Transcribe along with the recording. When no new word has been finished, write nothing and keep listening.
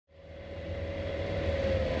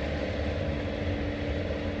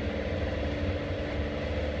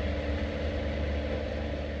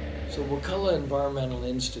So Wakulla Environmental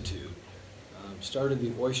Institute started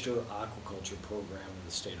the oyster aquaculture program in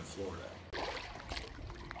the state of Florida.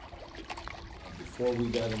 Before we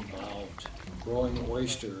got involved in growing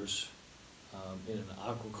oysters in an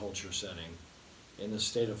aquaculture setting in the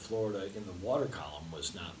state of Florida, in the water column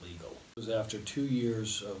was not legal. It was after 2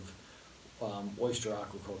 years of oyster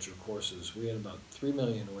aquaculture courses. We had about 3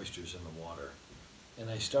 million oysters in the water. And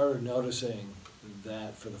I started noticing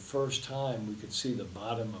that for the first time we could see the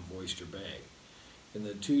bottom of Oyster Bay. In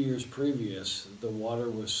the 2 years previous, the water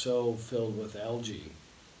was so filled with algae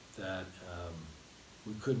that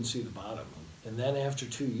we couldn't see the bottom. And then after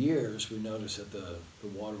 2 years, we noticed that the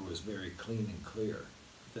water was very clean and clear.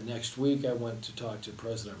 The next week, I went to talk to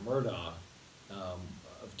President Murdaugh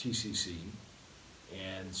of TCC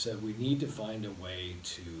and said we need to find a way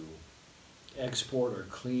to export our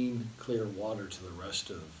clean, clear water to the rest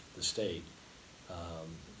of the state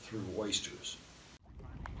through oysters.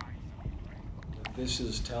 This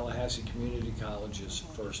is Tallahassee Community College's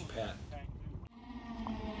first patent.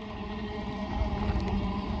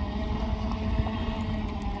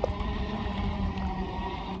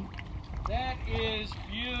 That is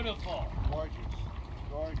beautiful. Gorgeous,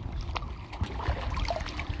 gorgeous.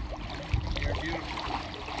 They're beautiful.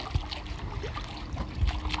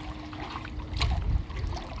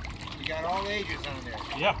 You got all ages on there.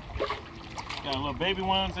 Yeah. Got little baby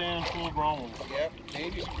ones and full grown ones. Yep,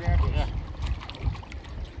 babies and grandpas. Yeah.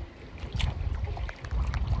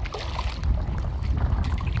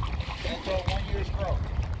 That's all 1 year's growth.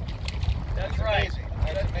 That's right. Amazing.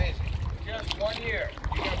 That's amazing. Just 1 year.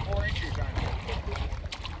 You got 4 inches on there.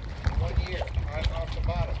 1 year, off the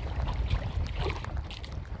bottom.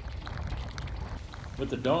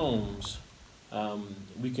 With the domes,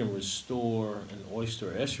 we can restore an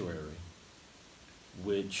oyster estuary,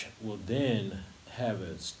 which will then have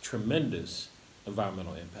a tremendous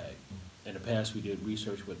environmental impact. In the past, we did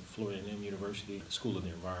research with Florida University School of the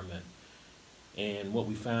Environment, and what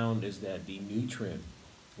we found is that the nutrient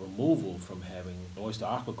removal from having oyster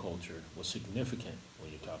aquaculture was significant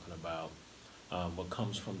when you're talking about what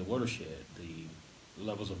comes from the watershed, the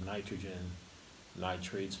levels of nitrogen,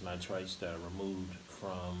 nitrates, nitrites that are removed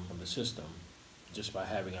from the system just by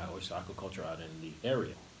having our oyster aquaculture out in the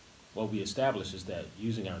area. What we established is that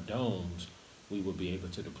using our domes, we will be able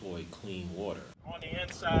to deploy clean water. On the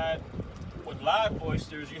inside, with live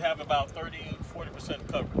oysters, you have about 30–40%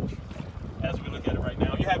 coverage. As we look at it right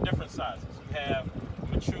now, you have different sizes. You have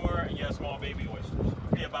mature and you have small baby oysters.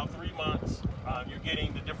 In about 3 months, you're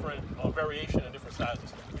getting the different variation in different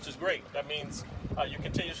sizes, which is great. That means you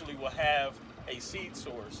continuously will have a seed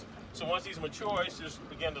source. So once these mature oysters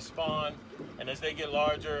begin to spawn, and as they get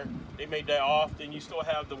larger, they may die off, then you still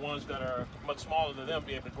have the ones that are much smaller than them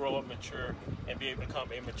be able to grow up, mature, and be able to become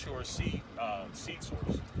a mature seed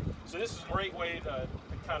source. So this is a great way to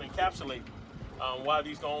kind of encapsulate why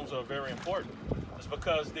these domes are very important. It's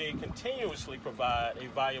because they continuously provide a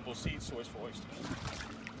valuable seed source for oysters.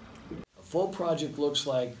 A full project looks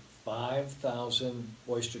like 5,000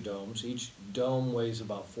 oyster domes. Each dome weighs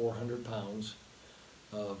about 400 pounds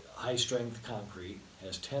of high-strength concrete,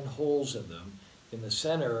 has 10 holes in them. In the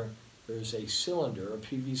center, there's a cylinder, a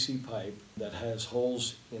PVC pipe, that has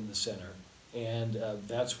holes in the center, and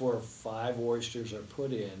that's where 5 oysters are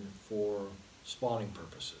put in for spawning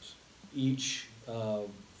purposes. Each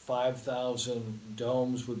 5,000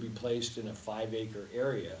 domes would be placed in a 5-acre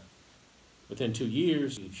area. Within 2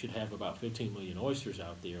 years, we should have about 15 million oysters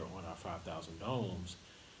out there on our 5,000 domes.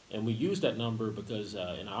 And we used that number because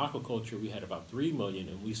in our aquaculture, we had about 3 million,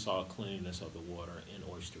 and we saw cleanliness of the water in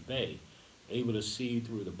Oyster Bay. Able to see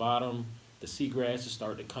through the bottom, the seagrasses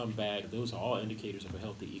start to come back. Those are all indicators of a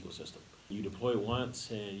healthy ecosystem. You deploy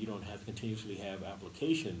once, and you don't have to continuously have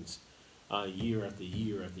applications year after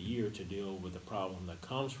year after year to deal with the problem that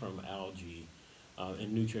comes from algae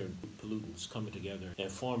and nutrient pollutants coming together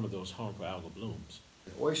and forming those harmful algal blooms.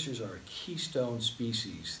 Oysters are a keystone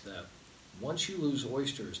species that once you lose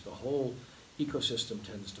oysters, the whole ecosystem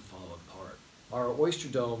tends to fall apart. Our oyster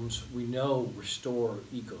domes, we know, restore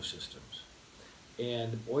ecosystems.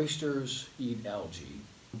 And oysters eat algae,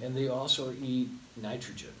 and they also eat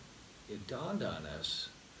nitrogen. It dawned on us,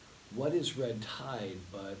 what is red tide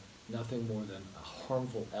but nothing more than a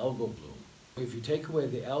harmful algal bloom? If you take away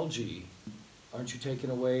the algae, aren't you taking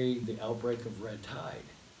away the outbreak of red tide?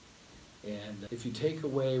 And if you take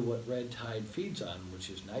away what red tide feeds on, which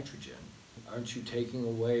is nitrogen, aren't you taking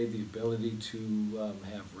away the ability to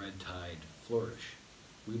have red tide flourish?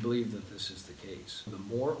 We believe that this is the case. The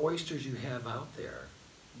more oysters you have out there,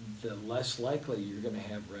 the less likely you're going to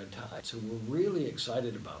have red tide. So we're really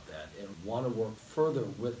excited about that and want to work further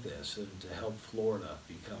with this and to help Florida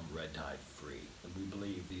become red tide free. And we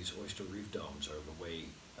believe these Oyster Reef Domes are the way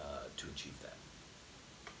to achieve that.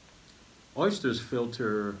 Oysters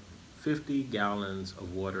filter 50 gallons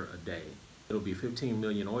of water a day. It'll be 15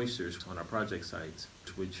 million oysters on our project sites,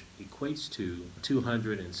 which equates to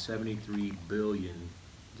 273 billion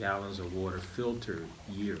gallons of water filtered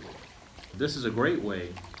yearly. This is a great way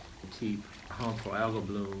to keep harmful algal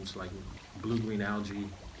blooms like blue-green algae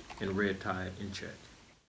and red tide in check.